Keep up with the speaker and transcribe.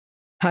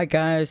Hi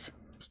guys,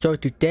 so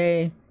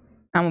today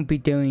I'm gonna be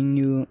telling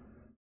you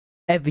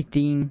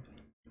everything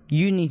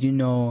you need to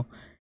know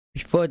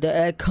before the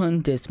egg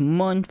hunt this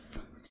month.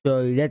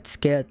 So let's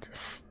get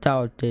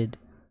started.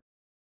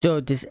 So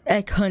this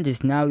egg hunt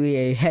is now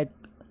really a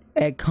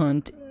egg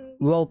hunt.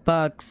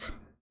 Roblox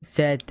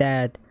said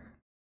that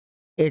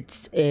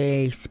it's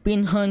a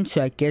spin hunt,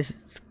 so I guess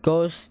it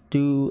goes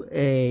to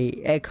a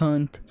egg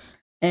hunt,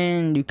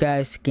 and you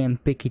guys can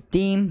pick a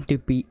team to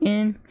be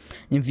in.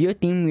 And if your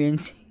team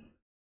wins,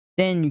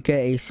 then you get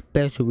a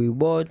special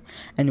reward.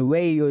 And the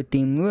way your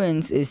team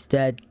wins is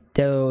that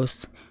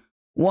there's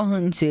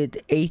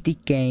 180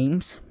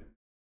 games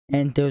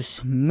and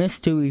there's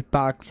mystery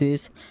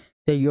boxes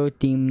that your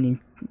team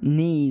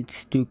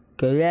needs to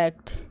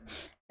collect,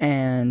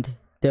 and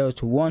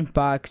there's one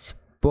box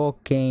per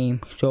game,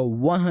 so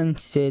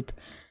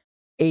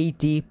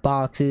 180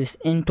 boxes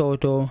in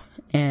total,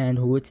 and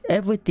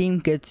whichever team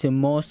gets the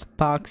most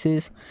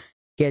boxes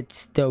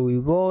gets the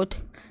reward.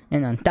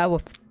 And on top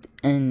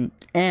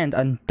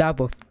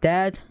of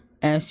that,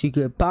 as you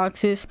get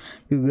boxes,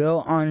 you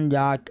will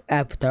unlock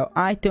avatar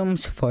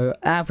items for your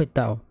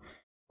avatar,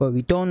 but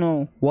we don't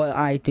know what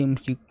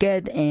items you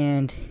get.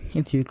 And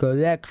if you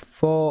collect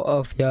 4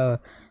 of your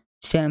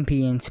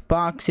champions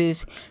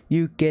boxes,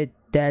 you get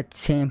that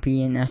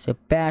champion as a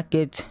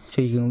package,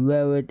 so you can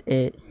wear it.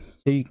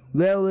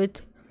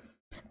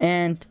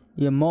 And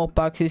the more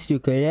boxes you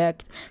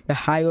collect, the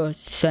higher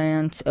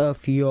chance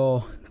of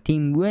your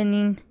team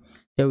winning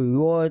the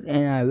reward.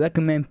 And I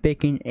recommend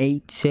picking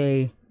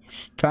HA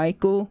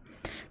Striker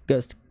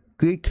because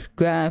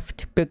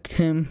Greekcraft picked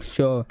him,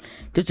 so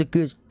there's a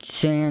good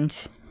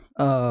chance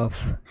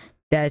of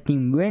that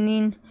team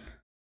winning.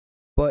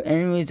 But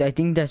anyways, I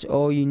think that's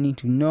all you need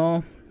to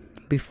know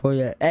before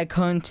the egg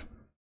hunt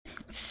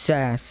 /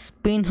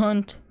 spin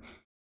hunt.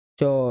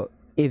 So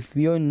if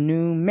you're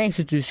new, make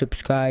sure to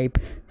subscribe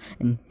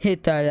and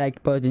hit that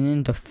like button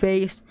in the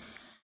face.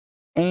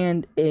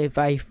 And if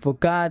I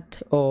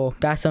forgot or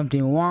got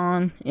something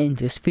wrong in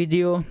this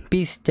video,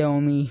 please tell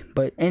me.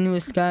 But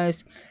anyways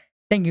guys,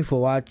 thank you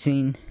for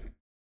watching,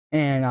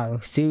 and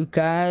I'll see you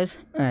guys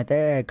at the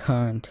egg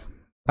hunt.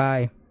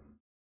 Bye.